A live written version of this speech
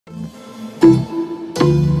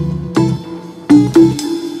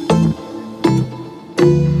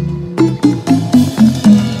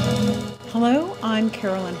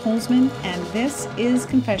Carolyn Holzman, and this is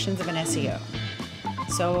Confessions of an SEO.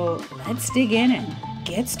 So let's dig in and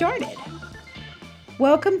get started.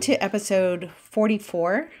 Welcome to episode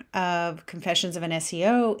 44 of Confessions of an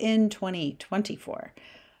SEO in 2024.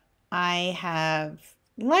 I have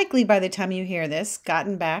likely, by the time you hear this,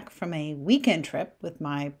 gotten back from a weekend trip with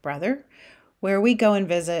my brother, where we go and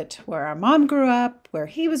visit where our mom grew up, where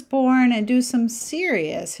he was born, and do some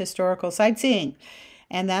serious historical sightseeing.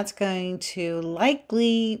 And that's going to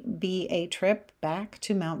likely be a trip back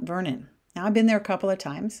to Mount Vernon. Now, I've been there a couple of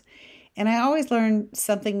times, and I always learn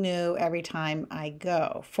something new every time I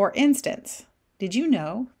go. For instance, did you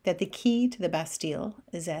know that the key to the Bastille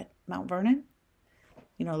is at Mount Vernon?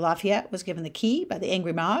 You know, Lafayette was given the key by the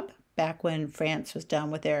angry mob back when France was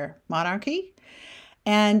done with their monarchy.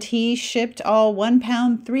 And he shipped all 1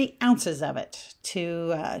 pound, 3 ounces of it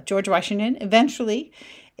to George Washington. Eventually,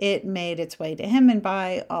 it made its way to him, and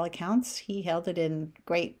by all accounts, he held it in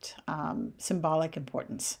great symbolic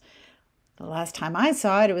importance. The last time I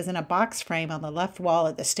saw it, it was in a box frame on the left wall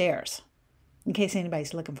at the stairs, in case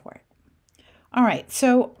anybody's looking for it. All right,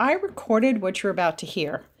 so I recorded what you're about to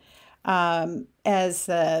hear, as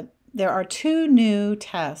there are 2 new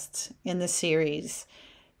tests in the series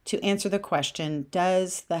to answer the question,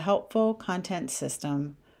 does the helpful content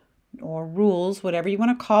system or rules, whatever you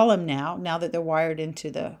want to call them now that they're wired into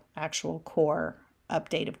the actual core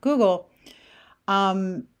update of Google,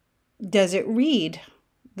 does it read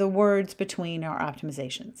the words between our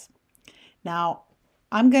optimizations? Now,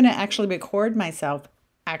 I'm going to actually record myself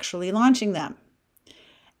actually launching them.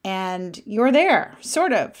 And you're there,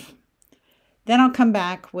 sort of. Then I'll come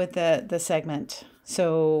back with the segment.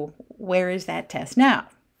 So where is that test now?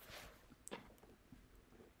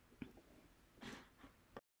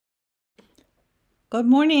 Good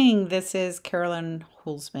morning, this is Carolyn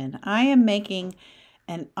Holzman. I am making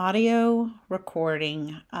an audio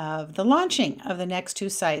recording of the launching of the next 2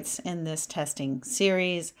 sites in this testing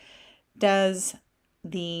series. Does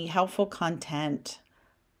the helpful content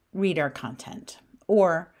read our content,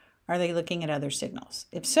 or are they looking at other signals?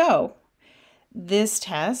 If so, this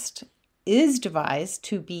test is devised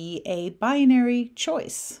to be a binary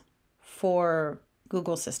choice for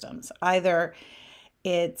Google systems. Either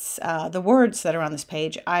it's the words that are on this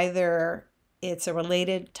page, either it's a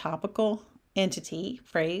related topical entity,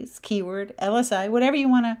 phrase, keyword, LSI, whatever you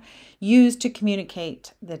want to use to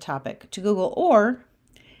communicate the topic to Google, or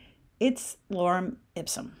it's lorem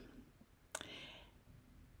ipsum.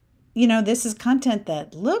 You know, this is content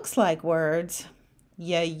that looks like words,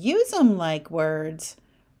 you use them like words,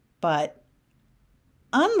 but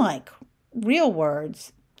unlike real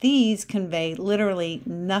words, these convey literally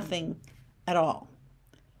nothing at all.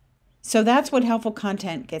 So that's what helpful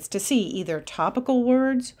content gets to see, either topical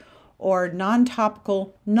words or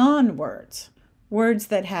non-topical non-words, words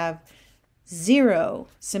that have 0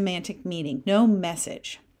 semantic meaning, no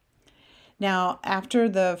message. Now, after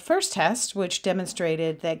the first test, which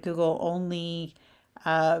demonstrated that Google only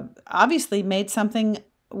obviously made something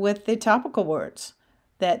with the topical words,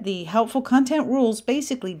 that the helpful content rules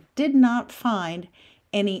basically did not find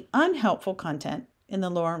any unhelpful content in the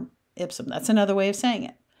lorem ipsum. That's another way of saying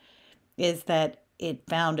it, is that it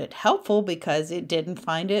found it helpful because it didn't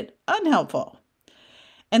find it unhelpful.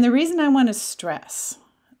 And the reason I want to stress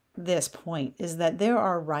this point is that there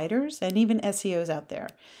are writers and even SEOs out there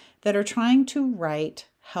that are trying to write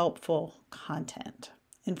helpful content.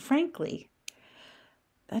 And frankly,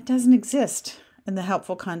 that doesn't exist in the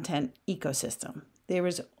helpful content ecosystem. There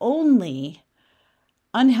is only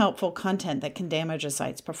unhelpful content that can damage a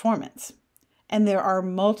site's performance. And there are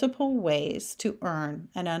multiple ways to earn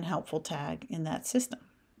an unhelpful tag in that system.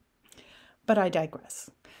 But I digress.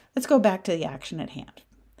 Let's go back to the action at hand.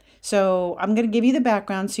 So I'm going to give you the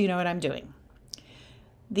background so you know what I'm doing.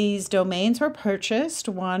 These domains were purchased,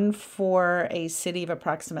 one for a city of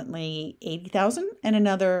approximately 80,000 and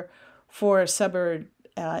another for a suburb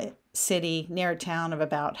city near a town of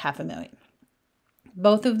about 500,000.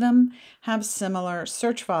 Both of them have similar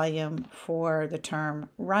search volume for the term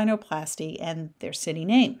rhinoplasty and their city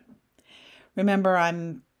name. Remember,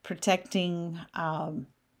 I'm preserving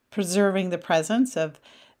the presence of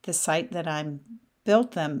the site that I'm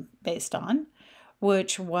built them based on,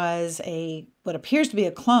 which was what appears to be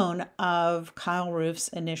a clone of Kyle Roof's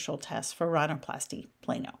initial test for rhinoplasty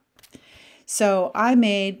Plano. So I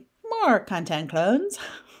made more content clones.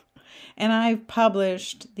 And I've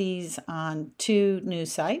published these on 2 new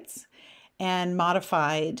sites and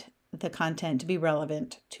modified the content to be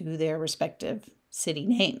relevant to their respective city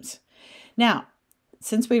names. Now,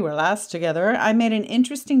 since we were last together, I made an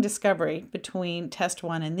interesting discovery between test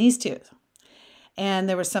 1 and these 2. And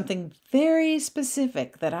there was something very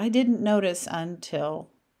specific that I didn't notice until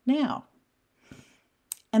now.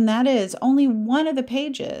 And that is only one of the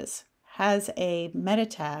pages has a meta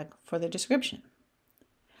tag for the description.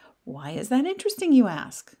 Why is that interesting, you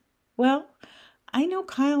ask? Well, I know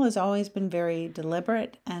Kyle has always been very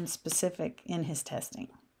deliberate and specific in his testing.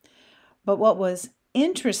 But what was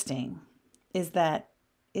interesting is that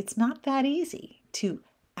it's not that easy to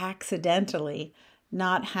accidentally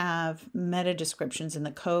not have meta descriptions in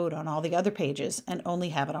the code on all the other pages and only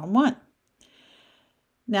have it on one.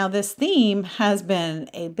 Now, this theme has been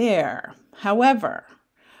a bear. However,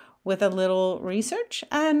 with a little research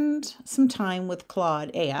and some time with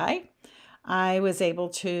Claude AI, I was able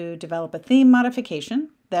to develop a theme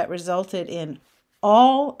modification that resulted in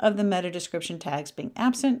all of the meta description tags being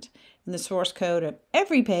absent in the source code of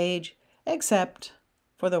every page except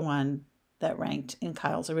for the one that ranked in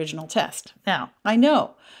Kyle's original test. Now, I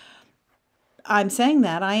know I'm saying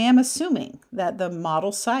that I am assuming that the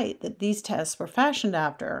model site that these tests were fashioned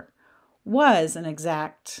after was an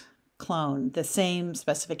exact clone, the same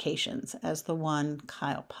specifications as the one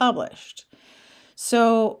Kyle published.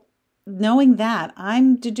 So knowing that,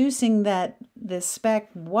 I'm deducing that this spec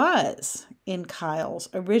was in Kyle's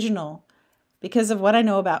original because of what I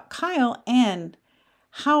know about Kyle and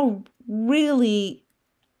how really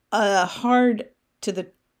hard to the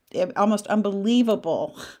almost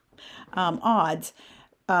unbelievable odds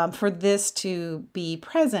for this to be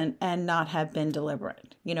present and not have been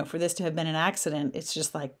deliberate. You know, for this to have been an accident, it's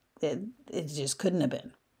just like it just couldn't have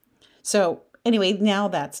been. So anyway, now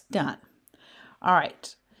that's done. All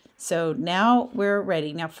right. So now we're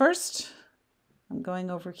ready. Now first, I'm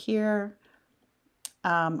going over here.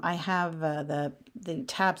 I have the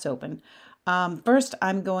tabs open. First,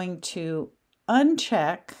 I'm going to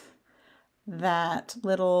uncheck that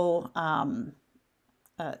little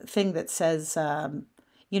thing that says,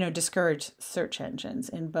 discourage search engines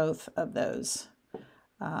in both of those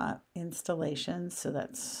installations. So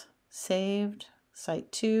that's saved,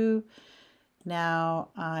 site 2. Now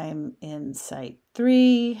I'm in site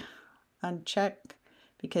 3, uncheck,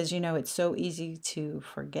 because it's so easy to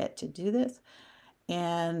forget to do this.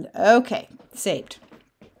 And okay, saved.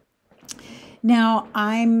 Now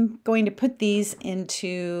I'm going to put these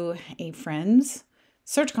into a friend's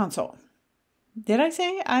search console. Did I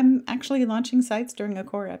say I'm actually launching sites during a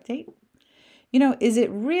core update? Is it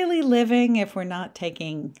really living if we're not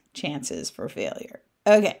taking chances for failure?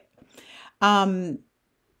 Okay.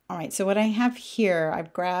 All right, so what I have here,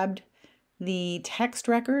 I've grabbed the text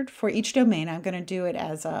record for each domain. I'm going to do it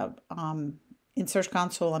as a in Search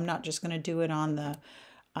Console. I'm not just going to do it on the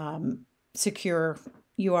secure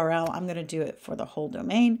URL. I'm going to do it for the whole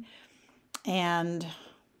domain. And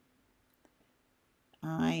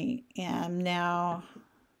I am now,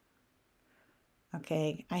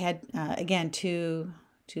 okay, I had, again, two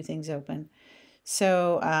things open.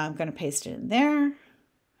 So I'm going to paste it in there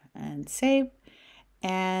and save.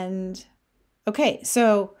 And okay,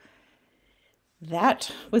 so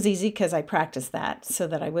that was easy because I practiced that so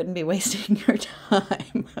that I wouldn't be wasting your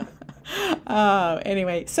time.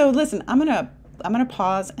 Anyway, so listen, I'm gonna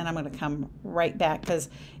pause and I'm gonna come right back because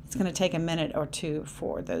it's gonna take a minute or two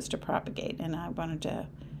for those to propagate, and I wanted to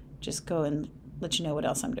just go and let you know what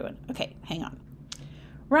else I'm doing. Okay, hang on.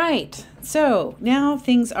 Right, so now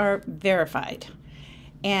things are verified.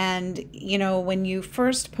 And, when you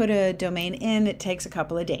first put a domain in, it takes a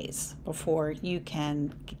couple of days before you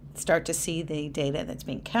can start to see the data that's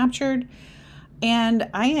being captured. And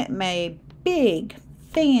I am a big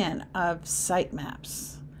fan of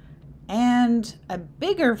sitemaps and a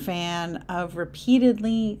bigger fan of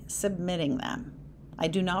repeatedly submitting them. I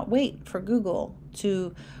do not wait for Google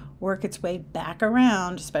to work its way back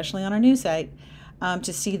around, especially on a new site,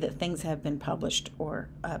 to see that things have been published or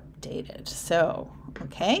updated. So,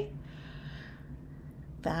 okay,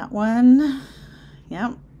 that one,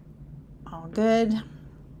 yep, all good.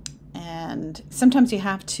 And sometimes you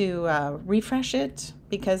have to refresh it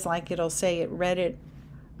because it'll say it read it,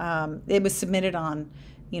 it was submitted on,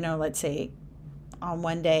 let's say on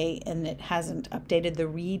one day and it hasn't updated the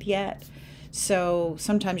read yet. So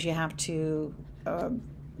sometimes you have to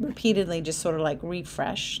repeatedly just sort of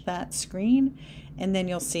refresh that screen, and then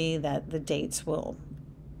you'll see that the dates will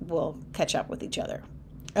catch up with each other.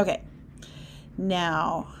 Okay,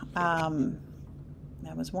 now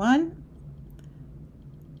that was one,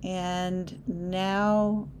 and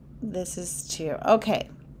now this is 2. Okay,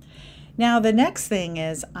 now the next thing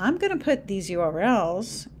is I'm going to put these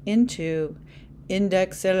URLs into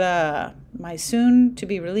IndexZilla, my soon to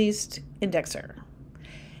be released indexer.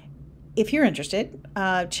 If you're interested,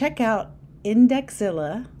 check out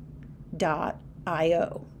IndexZilla.io.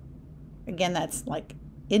 IO. Again, that's like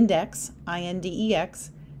index,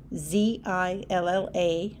 INDEX,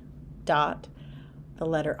 ZILLA dot, the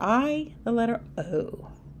letter I, the letter O.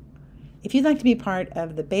 If you'd like to be part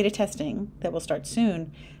of the beta testing that will start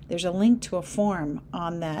soon, there's a link to a form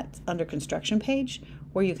on that under construction page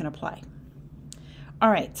where you can apply.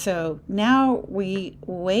 All right, so now we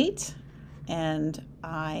wait, and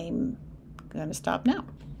I'm going to stop now.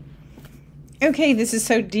 Okay, this is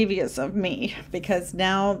so devious of me because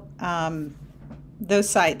now those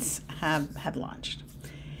sites have launched.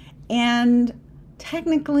 And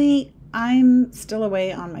technically, I'm still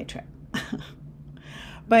away on my trip.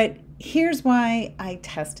 But here's why I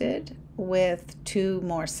tested with 2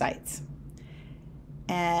 more sites.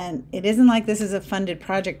 And it isn't like this is a funded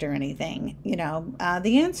project or anything.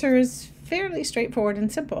 The answer is fairly straightforward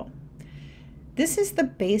and simple. This is the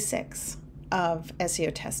basics of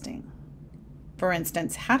SEO testing. For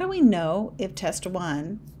instance, how do we know if test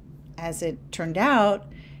 1, as it turned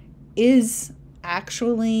out, is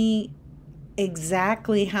actually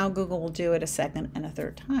exactly how Google will do it a second and a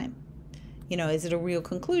third time? Is it a real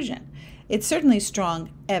conclusion? It's certainly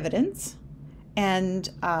strong evidence, and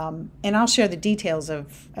I'll share the details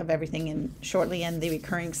of everything shortly in the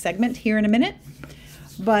recurring segment here in a minute.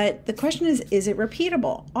 But the question is it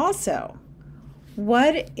repeatable? Also,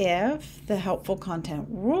 what if the helpful content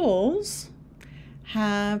rules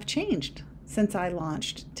have changed since I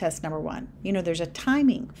launched test number 1? There's a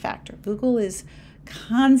timing factor. Google is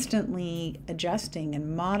constantly adjusting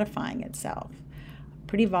and modifying itself.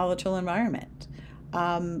 Pretty volatile environment.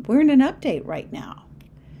 We're in an update right now.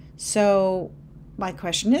 So my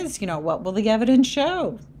question is, what will the evidence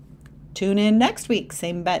show? Tune in next week.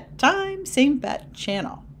 Same bet time, same bet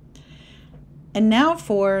channel. And now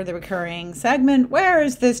for the recurring segment. Where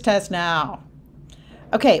is this test now?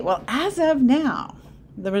 Okay, well, as of now,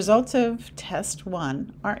 the results of test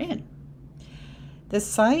 1 are in. The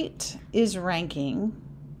site is ranking,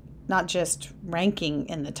 not just ranking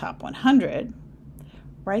in the top 100.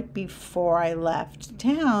 Right before I left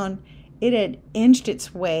town, it had inched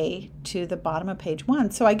its way to the bottom of page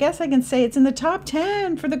 1. So I guess I can say it's in the top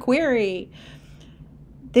 10 for the query.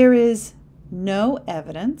 There is no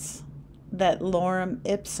evidence that lorem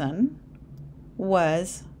ipsum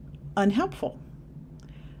was unhelpful.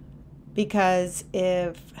 Because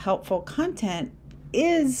if helpful content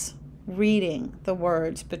is reading the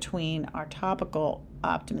words between our topical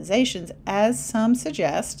optimizations, as some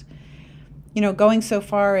suggest, going so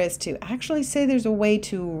far as to actually say there's a way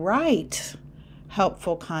to write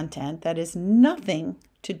helpful content that is nothing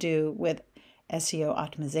to do with SEO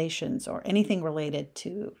optimizations or anything related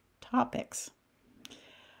to topics.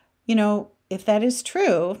 If that is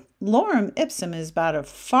true, lorem ipsum is about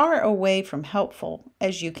as far away from helpful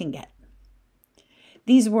as you can get.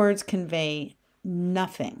 These words convey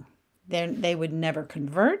nothing. They would never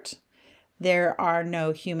convert. There are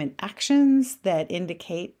no human actions that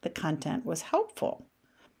indicate the content was helpful.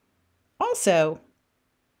 Also,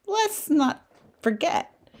 let's not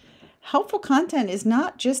forget, helpful content is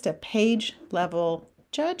not just a page-level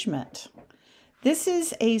judgment. This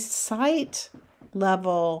is a site-level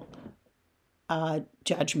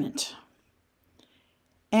judgment.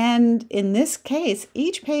 And in this case,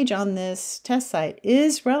 each page on this test site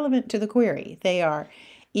is relevant to the query. They are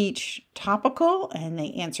each topical, and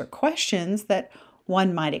they answer questions that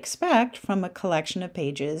one might expect from a collection of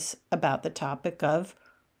pages about the topic of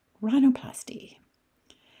rhinoplasty.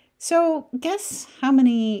 So guess how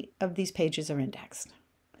many of these pages are indexed?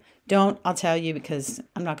 I'll tell you because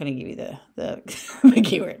I'm not going to give you the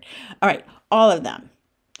keyword. All right, all of them.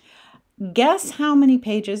 Guess how many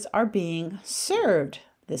pages are being served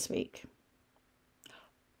this week?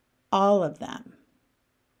 All of them.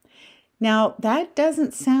 Now, that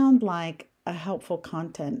doesn't sound like a helpful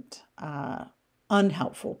content,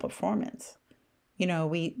 unhelpful performance.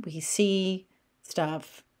 We see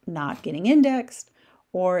stuff not getting indexed,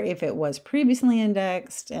 or if it was previously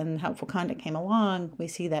indexed and helpful content came along, we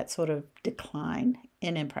see that sort of decline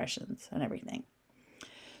in impressions and everything.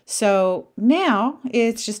 So now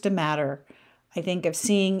it's just a matter, I think, of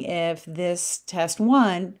seeing if this test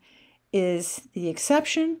 1 is the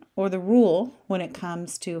exception or the rule when it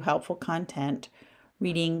comes to helpful content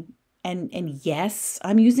reading. And yes,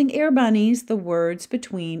 I'm using air bunnies, the words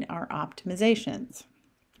between our optimizations.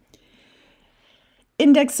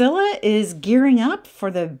 IndexZilla is gearing up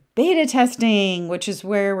for the beta testing, which is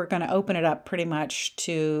where we're going to open it up pretty much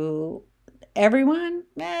to everyone.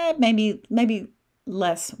 Maybe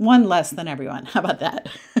one less than everyone. How about that?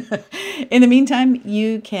 In the meantime,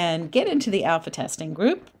 you can get into the alpha testing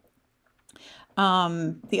group.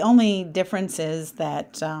 The only difference is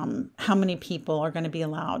that how many people are going to be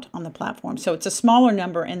allowed on the platform. So it's a smaller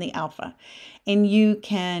number in the alpha. And you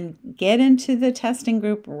can get into the testing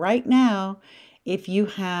group right now if you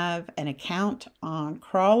have an account on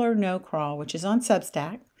Crawl or No Crawl, which is on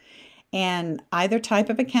Substack. And either type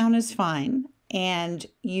of account is fine. And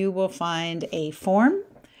you will find a form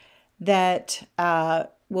that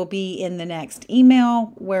will be in the next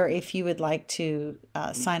email, where if you would like to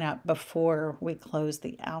sign up before we close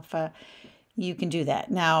the alpha, you can do that.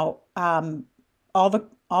 Now, all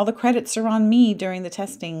the credits are on me during this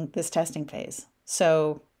testing phase.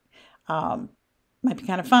 So might be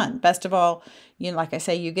kind of fun. Best of all, like I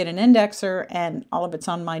say, you get an indexer and all of it's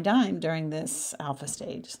on my dime during this alpha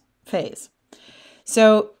stage phase.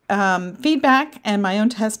 So feedback and my own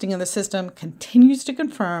testing of the system continues to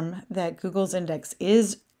confirm that Google's index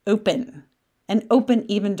is open, and open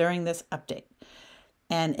even during this update.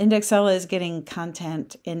 And IndexZilla is getting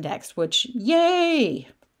content indexed, which, yay!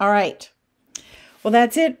 All right. Well,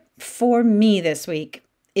 that's it for me this week.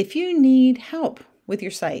 If you need help with your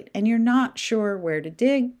site and you're not sure where to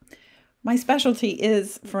dig, my specialty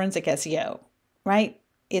is forensic SEO, right?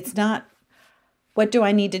 It's not what do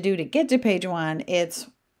I need to do to get to page one? It's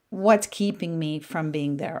what's keeping me from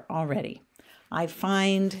being there already. I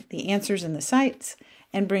find the answers in the sites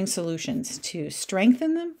and bring solutions to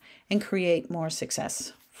strengthen them and create more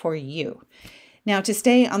success for you. Now, to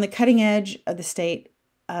stay on the cutting edge of the state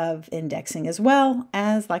of indexing, as well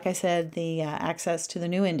as, like I said, the access to the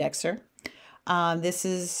new indexer. This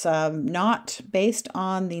is not based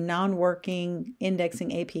on the non-working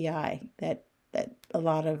indexing API that a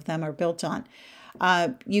lot of them are built on.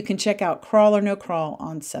 You can check out Crawl or No Crawl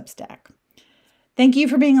on Substack. Thank you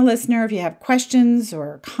for being a listener. If you have questions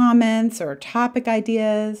or comments or topic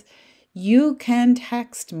ideas, you can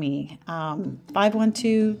text me,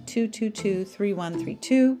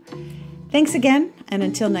 512-222-3132. Thanks again, and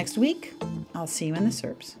until next week, I'll see you in the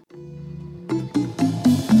SERPs.